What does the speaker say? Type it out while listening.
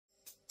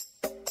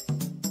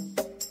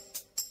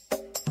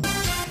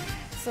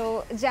So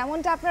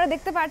যেমনটা আপনারা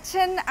দেখতে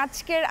পাচ্ছেন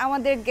আজকের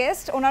আমাদের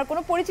গেস্ট, ওনার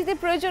কোনো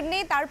পরিচিতির প্রয়োজন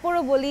নেই,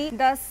 তারপরও বলি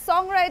the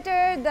song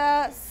writer, the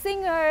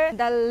singer,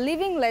 the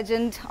living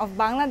legend of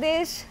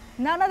Bangladesh,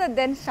 none other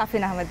than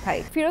Shafin Ahmed ভাই।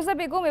 ফিরোজা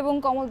বেগম এবং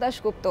কমল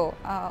দাশগুপ্ত,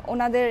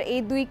 ওনাদের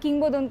এই দুই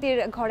কিংবদন্তির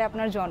ঘরে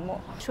আপনার জন্ম।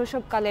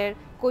 শৈশবকালের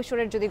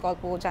কৈশোরের যদি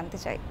গল্প জানতে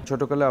চাই।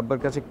 ছোটকালে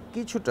আব্বার কাছে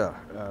কিছুটা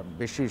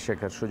বেশি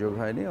শেখার সুযোগ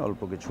হয়নি,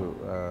 অল্প কিছু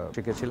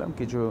শিখেছিলাম,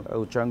 কিছু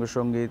উচ্চাঙ্গ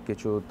সঙ্গীত,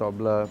 কিছু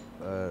তবলা,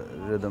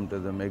 রিদম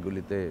টেদম,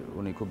 এগুলিতে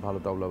উনি খুব ভালো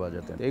তবলা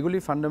বাজাতেন। এগুলি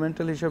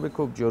ফান্ডামেন্টাল হিসেবে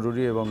খুব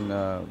জরুরি এবং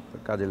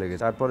কাজে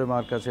লেগেছে। তারপরে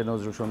মার কাছে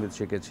নজরুল সঙ্গীত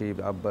শিখেছি,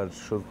 আব্বার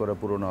সুর করা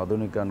পুরোনো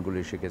আধুনিক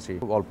গানগুলি শিখেছি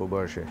খুব অল্প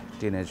বয়সে,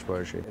 টিনেজ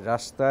বয়সে।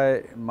 রাস্তায়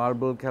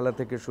মার্বল খেলা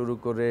থেকে শুরু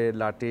করে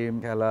লাটিম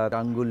খেলা,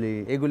 টাঙ্গুলি,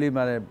 এগুলি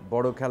মানে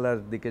বড় খেলার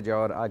দিকে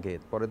যাওয়ার আগে।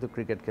 পরে তো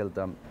ক্রিকেট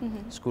খেলতাম,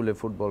 স্কুলে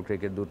ফুটবল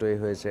ক্রিকেট দুটোই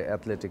হয়েছে,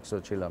 অ্যাথলেটিক্সও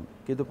ছিলাম।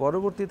 কিন্তু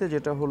পরবর্তীতে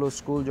যেটা হলো,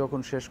 স্কুল যখন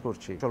শেষ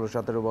করছি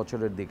 16-17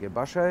 বছরের দিকে,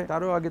 বাসায়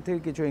তারও আগে থেকে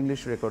কিছু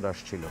ইংলিশ রেকর্ড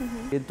আসছিল,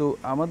 কিন্তু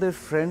আমাদের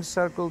ফ্রেন্ড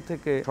সার্কেল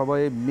থেকে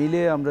সবাই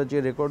মিলে আমরা যে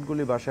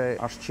রেকর্ডগুলি বাসায়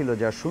আসছিল,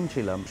 যা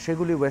শুনছিলাম,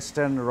 সেগুলি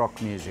ওয়েস্টার্ন রক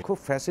মিউজিক। খুব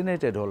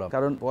ফ্যাসিনেটেড হলাম,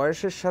 কারণ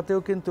বয়সের সাথেও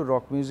কিন্তু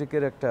রক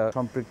মিউজিকের একটা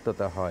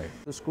সম্পৃক্ততা হয়।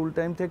 তো স্কুল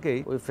টাইম থেকেই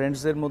ওই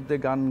ফ্রেন্ডসদের মধ্যে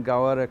গান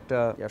গাওয়ার একটা,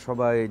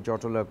 সবাই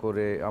জটলা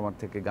করে আমার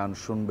থেকে গান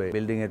শুনবে,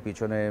 বিল্ডিং এর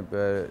পিছনে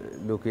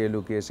লুকিয়ে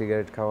লুকিয়ে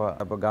সিগারেট খাওয়া,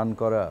 তারপর গান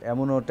করা,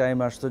 এমনও টাইম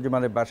আসতো যে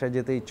মানে বাসায়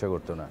যেতে ইচ্ছা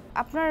করতো না।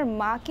 আপনার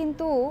মা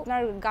কিন্তু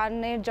আপনার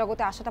গানের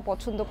জগতে আসাটা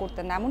পছন্দ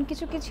করতেন না, এমন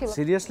কিছু কি ছিল?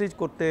 সিরিয়াসলি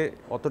করতে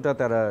অতটা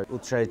তারা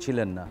উৎসাহী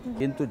ছিলেন না,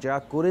 কিন্তু যা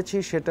করেছি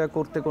সেটা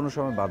করতে কোনো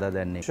সময় বাধা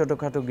দেননি।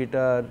 ছোটখাটো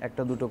গিটার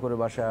একটা দুটো করে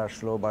বাসায়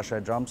আসলো,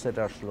 বাসায় ড্রাম সেট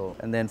আসলো,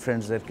 এন্ড দেন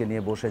ফ্রেন্ডসদেরকে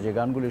নিয়ে বসে যে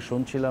গানগুলি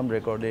শুনছিলাম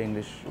রেকর্ডে,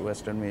 ইংলিশ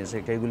ওয়েস্টার্ন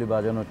মিউজিক, এইগুলি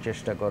বাজানোর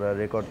চেষ্টা করা,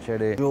 রেকর্ড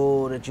ছেড়ে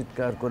জোরে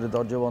চিৎকার করে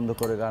দরজা বন্ধ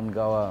করে গান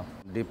গাওয়া।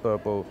 Deep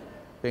purple,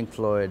 pink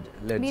Floyd,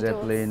 lead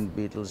Zeppelin,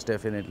 Beatles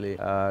definitely,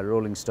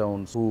 rolling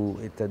Stones, হু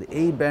ইত্যাদি,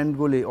 এই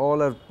ব্যান্ডগুলি অল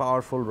আর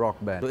পাওয়ারফুল রক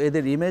ব্যান্ড। তো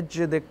এদের ইমেজ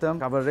যে দেখতাম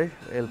কাভারে,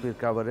 এলপির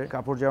কাভারে,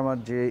 কাপড় জামার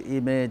যে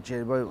image,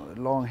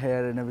 long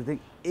hair and everything,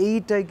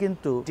 এইটাই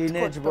কিন্তু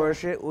টিনেজ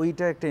বয়সে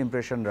ওইটা একটা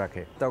ইমপ্রেশন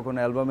রাখে। তখন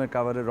অ্যালবামের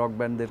কাভারে রক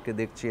ব্যান্ডদেরকে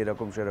দেখছি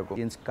এরকম সেরকম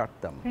জিন্স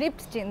কাটতাম,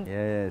 ripped jeans.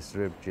 Yes,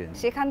 ripped jeans.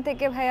 সেখান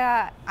থেকে ভাইয়া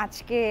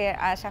আজকে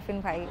শাফিন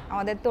ভাই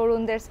আমাদের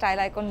তরুণদের স্টাইল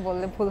আইকন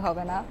বললে ভুল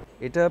হবে না।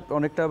 এটা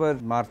অনেকটা আবার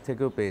মার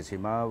থেকেও পেয়েছি।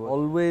 মা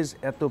অলওয়েজ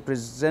এত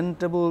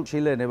প্রেজেন্টেবল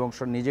ছিলেন এবং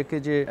নিজেকে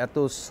যে এত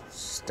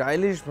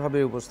স্টাইলিশ ভাবে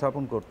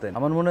উপস্থাপন করতেন,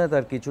 আমার মনে হয়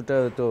তার কিছুটা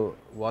হয়তো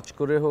ওয়াচ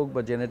করে হোক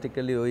বা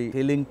জেনেটিক্যালি ওই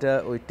ফিলিংটা,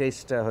 ওই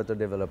টেস্টটা হয়তো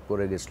ডেভেলপ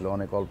করে গেছিল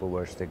অনেক অল্প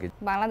বয়স থেকে।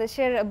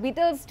 বাংলাদেশের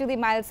বিটলস যদি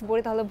মাইলস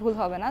বলি তাহলে ভুল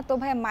হবে না। তো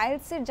ভাই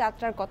মাইলসের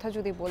যাত্রার কথা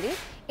যদি বলি,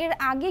 এর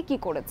আগে কি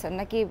করেছেন,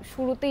 নাকি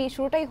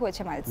শুরুটাই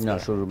হয়েছে মাইলস? না,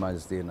 শুরু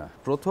মাইলস দিয়ে না।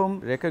 প্রথম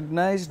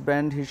রেকগনাইজড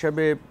ব্যান্ড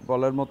হিসেবে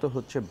বলার মতো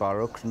হচ্ছে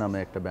বারক নামে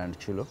একটা ব্যান্ড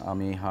ছিল,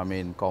 আমি,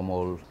 হামিন,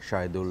 কমল,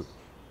 শাহিদুল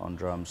অন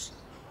ড্রামস।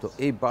 তো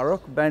এই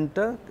বারক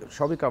ব্যান্ডটা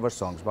সবই কাভার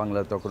সংস, বাংলা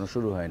তখনও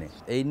শুরু হয়নি।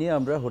 এই নিয়ে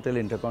আমরা হোটেল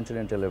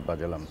ইন্টারকন্টিনেন্টালে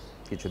বাজালাম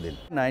কিছুদিন।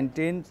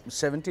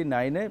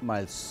 1979-এ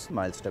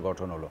মাইলসটা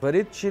গঠন হলো।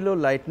 ফরিদ ছিল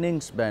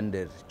লাইটনিংস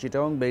ব্যান্ডের,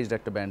 চিটাগং বেসড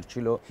একটা ব্যান্ড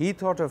ছিল। He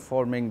thought of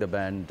forming the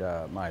band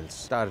Miles,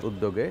 তার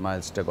উদ্যোগে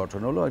মাইলসটা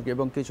গঠন হলো আর কি।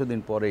 এবং কিছুদিন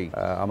পরেই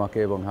আমাকে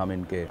এবং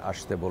হামিনকে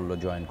আসতে বললো,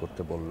 জয়েন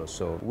করতে বললো।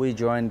 So we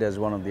joined as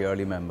one of the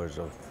early members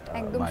of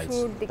Miles.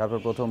 তারপর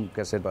প্রথম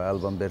ক্যাসেট বা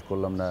অ্যালবাম বের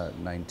করলাম না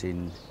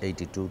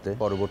 1982-তে।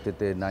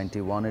 পরবর্তীতে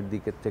 91-এর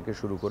দিকের থেকে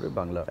শুরু করে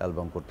বাংলা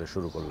অ্যালবাম করতে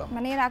শুরু করলাম।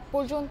 মানে এর আগ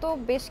পর্যন্ত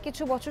বেশ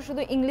কিছু বছর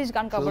শুধু ইংলিশ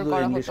গান কভার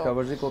করা হতো,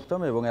 করতাম,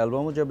 এবং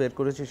অ্যালবামও যা বের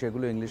করেছি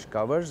সেগুলো ইংলিশ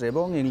কাভার্স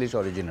এবং ইংলিশ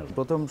অরিজিনাল।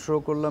 প্রথম শো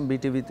করলাম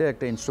বিটিভিতে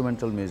একটা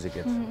ইনস্ট্রুমেন্টাল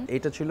মিউজিকের।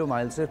 এটা ছিল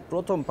মাইলসের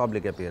প্রথম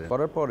পাবলিক অ্যাপিয়ারেন্স।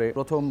 করার পরে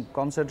প্রথম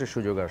কনসার্টের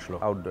সুযোগ আসলো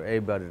আউটডোর,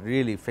 এইবার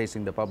really facing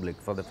the public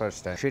for the first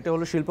time. সেটা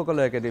হলো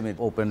শিল্পকলা একাডেমির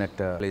ওপেন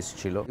একটা প্লেস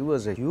ছিল। ইট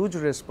ওয়াজ a huge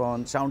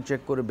response. Sound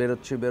check করে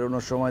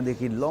বেরোনোর সময়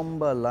দেখি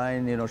লম্বা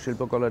লাইন,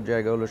 শিল্পকলার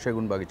জায়গা হলো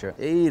সেগুন বাগিচা।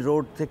 এই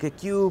রোড থেকে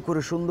কিউ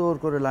করে সুন্দর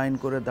করে লাইন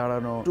করে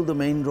দাঁড়ানো, টু দ্য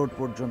মেইন রোড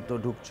পর্যন্ত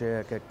ঢুকছে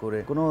এক এক করে,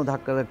 কোনো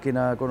ধাক্কাধাক্কি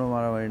না, কোনো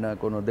মারামারি না,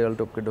 কোনো দেয়াল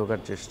টপকে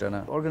ঢোকার চেষ্টা না,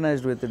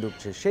 অর্গানাইজড ওয়েতে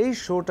ঢুকছে। সেই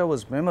শোটা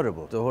ওয়াজ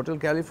মেমোরেবল। তো হোটেল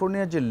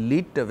ক্যালিফোর্নিয়ার যে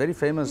লিডটা, ভেরি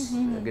ফেমাস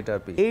গিটার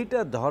পিস, এইটা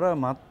ধরা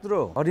মাত্র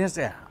অডিয়েন্স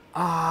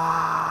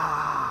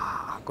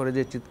করে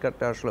যে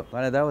চিৎকারটা আসলো,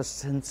 মানে দ্যাট ওয়াজ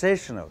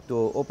সেনসেশনাল। তো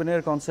ওপেন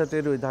এয়ার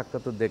কনসার্টের ওই ধাক্কা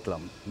তো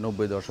দেখলাম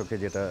 90 দশকে,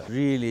 যেটা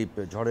রিয়েলি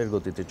ঝড়ের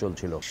গতিতে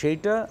চলছিল।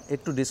 সেইটা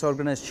একটু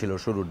ডিসঅর্গানাইজ ছিল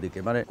শুরুর দিকে,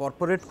 মানে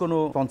কর্পোরেট কোনো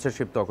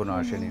স্পন্সরশিপ তখনও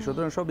আসেনি।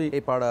 সুতরাং সবই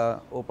এই পাড়া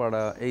ও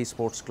পাড়া, এই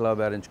স্পোর্টস ক্লাব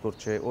অ্যারেঞ্জ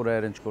করছে, ওরা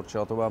অ্যারেঞ্জ করছে,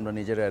 অথবা আমরা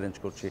নিজেরা অ্যারেঞ্জ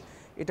করছি।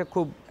 এটা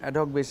খুব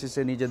অ্যাডহক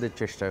বেসিসে নিজেদের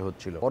চেষ্টায়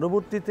হচ্ছিল।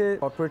 পরবর্তীতে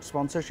কর্পোরেট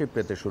স্পন্সরশিপ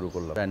পেতে শুরু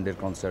করলাম ব্যান্ডের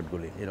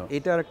কনসার্টগুলি।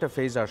 এটার একটা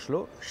ফেজ আসলো,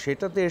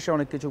 সেটাতে এসে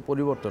অনেক কিছু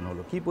পরিবর্তন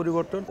হলো। কি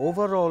পরিবর্তন?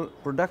 ওভারঅল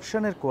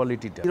প্রোডাকশনের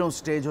কোয়ালিটিটা, কিরকম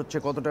স্টেজ হচ্ছে,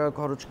 কত টাকা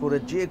খরচ করে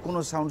যে কোনো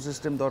সাউন্ড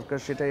সিস্টেম দরকার,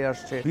 সেটাই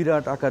আসছে,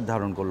 বিরাট আকার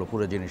ধারণ করলো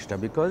পুরো জিনিসটা,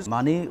 বিকজ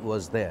মানি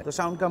ওয়াজ দেয়ার। তো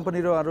সাউন্ড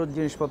কোম্পানিরও আরো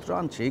জিনিসপত্র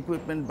আনছে,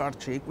 ইকুইপমেন্ট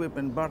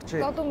বাড়ছে,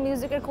 তত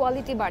মিউজিকের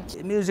কোয়ালিটি বাড়ছে।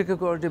 মিউজিকের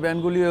কোয়ালিটি,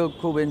 ব্যান্ডগুলিও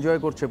খুব এনজয়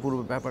করছে পুরো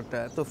ব্যাপারটা,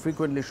 এত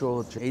ফ্রিকোয়েন্টলি শো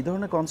হচ্ছে। এই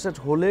ধরনের কনসার্ট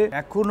হলে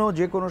এক কখনো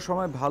যে কোনো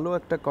সময় ভালো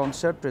একটা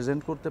কনসার্ট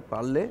প্রেজেন্ট করতে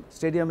পারলে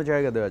স্টেডিয়ামে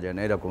জায়গা দেওয়া যায়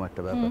না, এরকম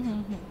একটা ব্যাপার।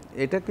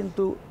 এটা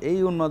কিন্তু এই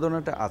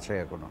উন্মাদনাটা আছে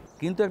এখনো।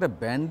 কিন্তু একটা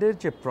ব্যান্ডের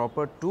যে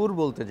প্রপার ট্যুর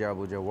বলতে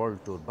যাবো, যে ওয়ার্ল্ড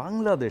ট্যুর,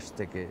 বাংলাদেশ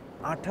থেকে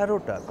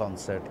 18টা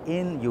কনসার্ট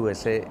ইন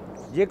ইউএসএ,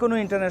 যে কোনো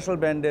ইন্টারন্যাশনাল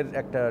ব্যান্ডের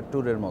একটা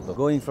ট্যুরের মতো,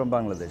 going from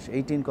Bangladesh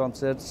 18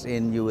 concerts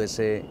in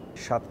USA,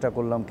 7টা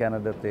করলাম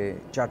কানাডাতে,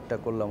 4টা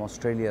করলাম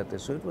অস্ট্রেলিয়াতে।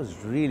 সো ইট ওয়াজ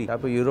রিয়েলি,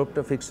 তারপর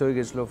ইউরোপটা ফিক্স হয়ে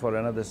গেছিল ফর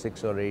অ্যানাদার 6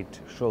 or 8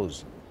 শোজ।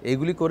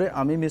 এগুলি করে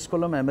আমি মিস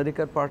করলাম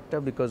আমেরিকার পার্টটা,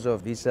 বিকজ অফ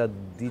ভিসা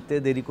দিতে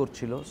দেরি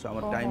করছিল, সো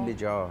আমার টাইমলি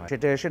যাওয়া হয়।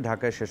 সেটা এসে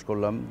ঢাকায় শেষ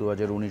করলাম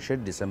 2019-এর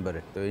ডিসেম্বরে।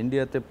 তো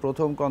ইন্ডিয়াতে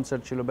প্রথম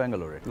কনসার্ট ছিল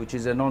ব্যাঙ্গালোরে, which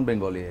is a non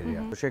Bengali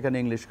area. তো সেখানে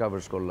ইংলিশ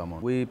কাভার্স করলাম।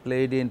 We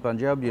played in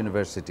Punjab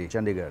university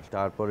Chandigarh,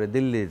 তারপরে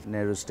দিল্লির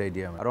নেহরু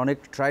স্টেডিয়াম। আর অনেক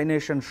ট্রাই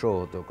নেশন শো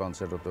হতো,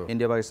 কনসার্ট হতো,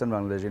 ইন্ডিয়া, পাকিস্তান,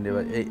 বাংলাদেশ, ইন্ডিয়া,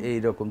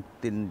 এইরকম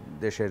 3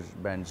 দেশের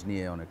ব্যান্ডস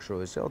নিয়ে অনেক শো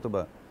হয়েছে,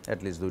 অথবা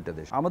অ্যাটলিস্ট 2টা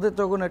দেশ। আমাদের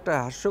তখন একটা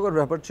হাস্যকর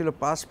ব্যাপার ছিল,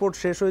 পাসপোর্ট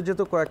শেষ হয়ে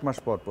যেত কয়েক মাস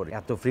পর পরে।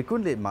 এত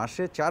ফ্রিকুয়েন্টলি,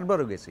 মাসে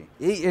 4বারও গেছি।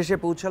 এই এসে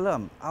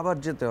পৌঁছালাম, আবার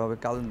যেতে হবে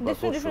কাল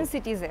ডিফারেন্ট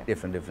সিটিজে,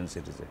 ডিফারেন্ট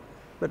সিটিজে,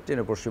 বাট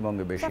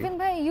পশ্চিমবঙ্গে বেশি। শাফিন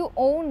ভাই, you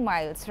on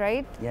Miles,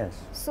 right? Yes.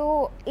 So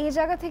এই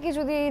জায়গা থেকে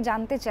যদি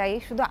জানতে চাই,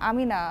 শুধু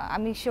আমি না,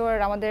 আমি শিওর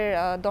আমাদের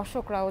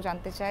দর্শকরাও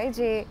জানতে চাই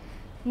যে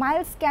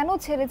মাইলস কেন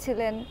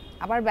ছেড়েছিলেন,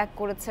 আবার ব্যাক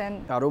করেছেন।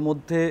 কারো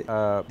মধ্যে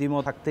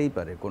দ্বিমত থাকতেই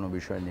পারে কোনো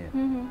বিষয় নিয়ে,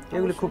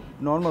 এগুলি খুব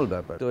নর্মাল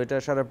ব্যাপার। তো এটা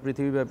সারা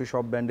পৃথিবীব্যাপী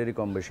সব ব্যান্ডেরই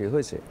কম বেশি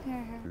হয়েছে।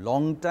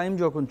 লং টাইম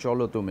যখন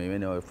চলো তুমি,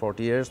 মানে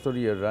 40 ইয়ার্স তো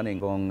ইয়ার রানিং,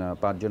 এবং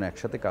 5 জন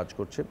একসাথে কাজ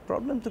করছে,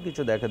 প্রবলেম তো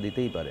কিছু দেখা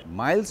দিতেই পারে।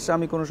 মাইলস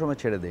আমি কোনো সময়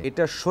ছেড়ে দেই,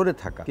 এটা সরে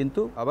থাকা,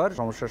 কিন্তু আবার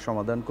সমস্যার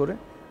সমাধান করে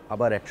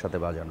আবার একসাথে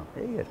বাজানো,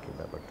 এই আর কি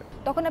ব্যাপারটা।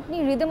 তখন আপনি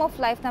রিদম অফ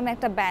লাইফ নামে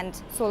একটা ব্যান্ড,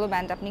 সোলো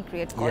ব্যান্ড আপনি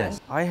ক্রিয়েট করেন।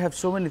 I have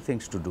so many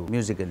things to do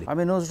musically.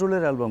 আমি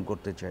নজরুলের অ্যালবাম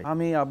করতে চাই,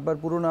 আমি আব্বার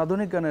পুরনো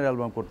আধুনিক গানের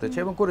অ্যালবাম করতে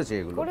চাই, এবং করেছি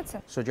এগুলো।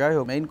 সো যাই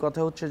হোক, মেইন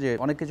কথা হচ্ছে যে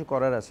অনেক কিছু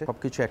করার আছে,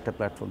 সবকিছু একটা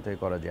প্ল্যাটফর্ম থেকে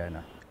করা যায়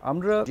না।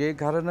 আমরা যে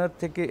ঘরানার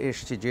থেকে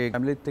এসেছি, যে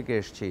ফ্যামিলির থেকে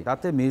এসেছি,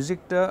 তাতে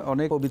মিউজিকটা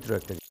অনেক পবিত্র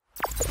একটা